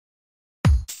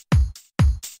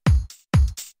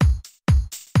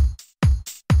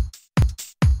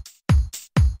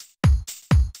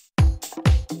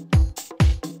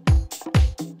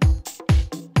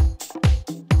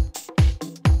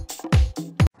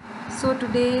So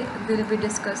today we'll be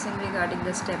discussing regarding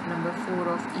the step number 4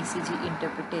 of ECG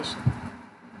interpretation.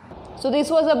 So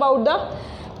this was about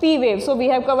the P wave. So we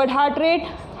have covered heart rate,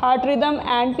 heart rhythm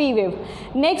and P wave.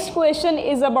 Next question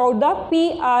is about the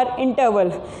PR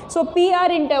interval. So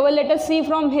PR interval, let us see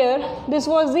from here. This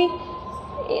was the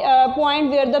point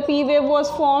where the P wave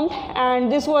was formed,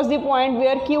 and this was the point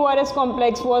where QRS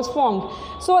complex was formed.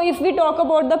 So if we talk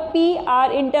about the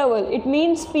PR interval, it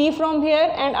means P from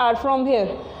here and R from here.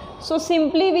 So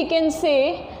simply we can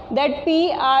say that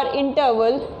PR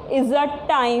interval is the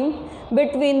time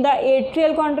between the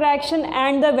atrial contraction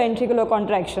and the ventricular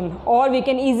contraction, or we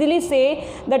can easily say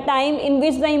the time in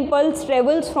which the impulse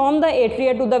travels from the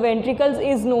atria to the ventricles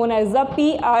is known as the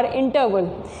PR interval.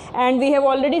 And we have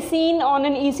already seen on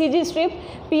an ECG strip,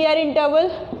 PR interval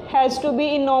has to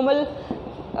be in normal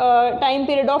time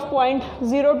period of 0.02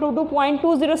 to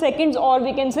 0.20 seconds, or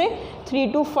we can say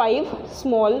 3 to 5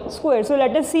 small squares. So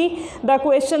let us see the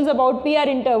questions about PR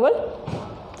interval.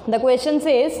 The question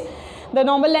says the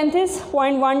normal length is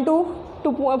 0.12 to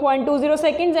 0.20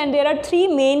 seconds, and there are three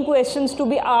main questions to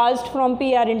be asked from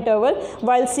PR interval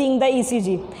while seeing the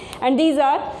ECG. And these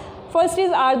are, first is,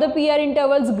 are the PR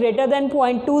intervals greater than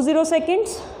 0.20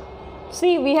 seconds?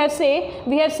 See, we have said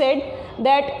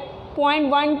that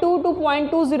 0.12 to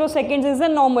 0.20 seconds is the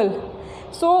normal.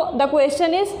 So the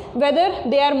question is whether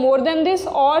they are more than this,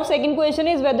 or second question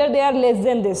is whether they are less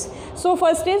than this. So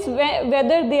first is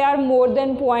whether they are more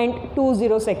than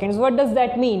 0.20 seconds. What does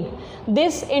that mean?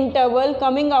 This interval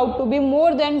coming out to be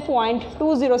more than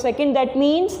 0.20 seconds, that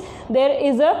means there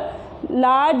is a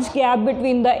large gap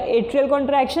between the atrial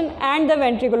contraction and the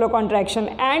ventricular contraction.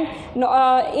 And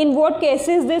in what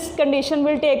cases this condition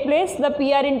will take place, the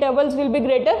PR intervals will be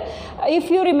greater.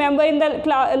 If you remember, in the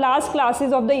last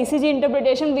classes of the ECG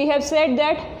interpretation, we have said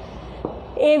that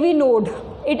AV node,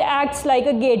 it acts like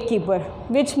a gatekeeper,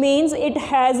 which means it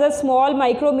has a small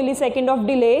micromillisecond of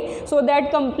delay, so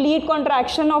that complete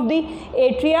contraction of the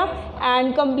atria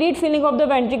and complete filling of the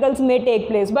ventricles may take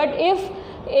place. But if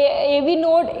AV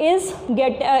node is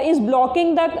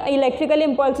blocking the electrical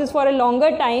impulses for a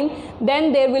longer time,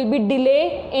 then there will be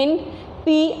delay in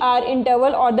PR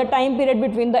interval, or the time period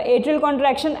between the atrial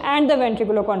contraction and the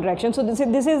ventricular contraction. So this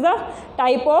is the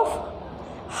type of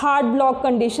heart block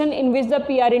condition in which the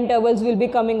PR intervals will be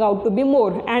coming out to be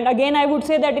more. And again, I would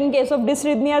say that in case of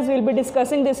dysrhythmias, we will be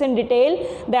discussing this in detail,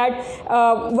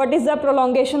 that what is the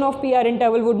prolongation of PR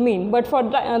interval would mean. But for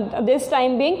this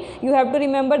time being, you have to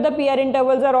remember the PR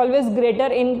intervals are always greater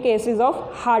in cases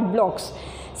of heart blocks.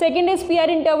 Second is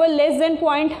PR interval less than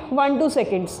 0.12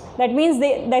 seconds. That means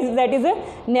that is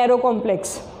a narrow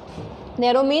complex.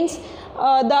 Narrow means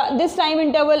this time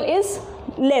interval is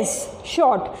less,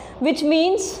 short, which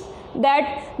means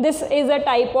that this is a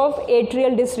type of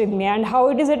atrial dysrhythmia. And how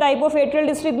it is a type of atrial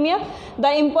dysrhythmia?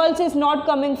 The impulse is not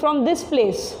coming from this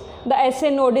place. The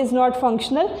SA node is not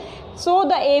functional. So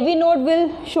the AV node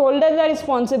will shoulder the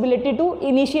responsibility to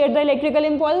initiate the electrical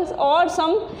impulse, or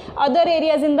some other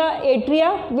areas in the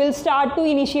atria will start to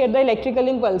initiate the electrical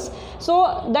impulse.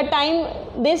 So the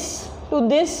time this to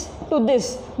this to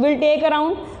this will take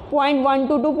around 0.12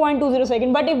 to 0.20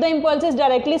 seconds. But if the impulse is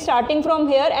directly starting from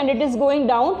here and it is going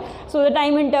down, so the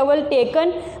time interval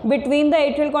taken between the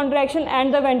atrial contraction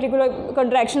and the ventricular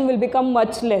contraction will become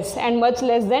much less, and much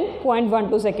less than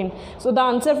 0.12 seconds. So the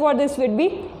answer for this would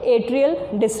be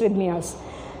atrial dysrhythmias.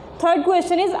 Third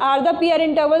question is, are the PR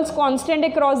intervals constant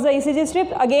across the ECG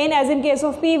strip? Again, as in case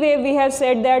of P wave, we have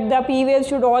said that the P waves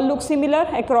should all look similar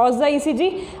across the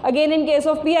ECG. Again, in case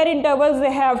of PR intervals,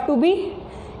 they have to be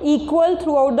equal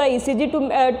throughout the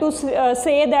ECG to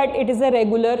say that it is a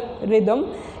regular rhythm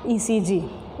ECG.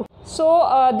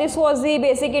 So this was the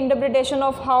basic interpretation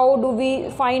of how do we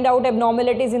find out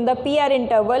abnormalities in the PR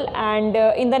interval, and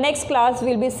in the next class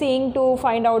we will be seeing to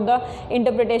find out the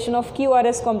interpretation of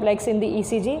QRS complex in the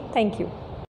ECG. Thank you.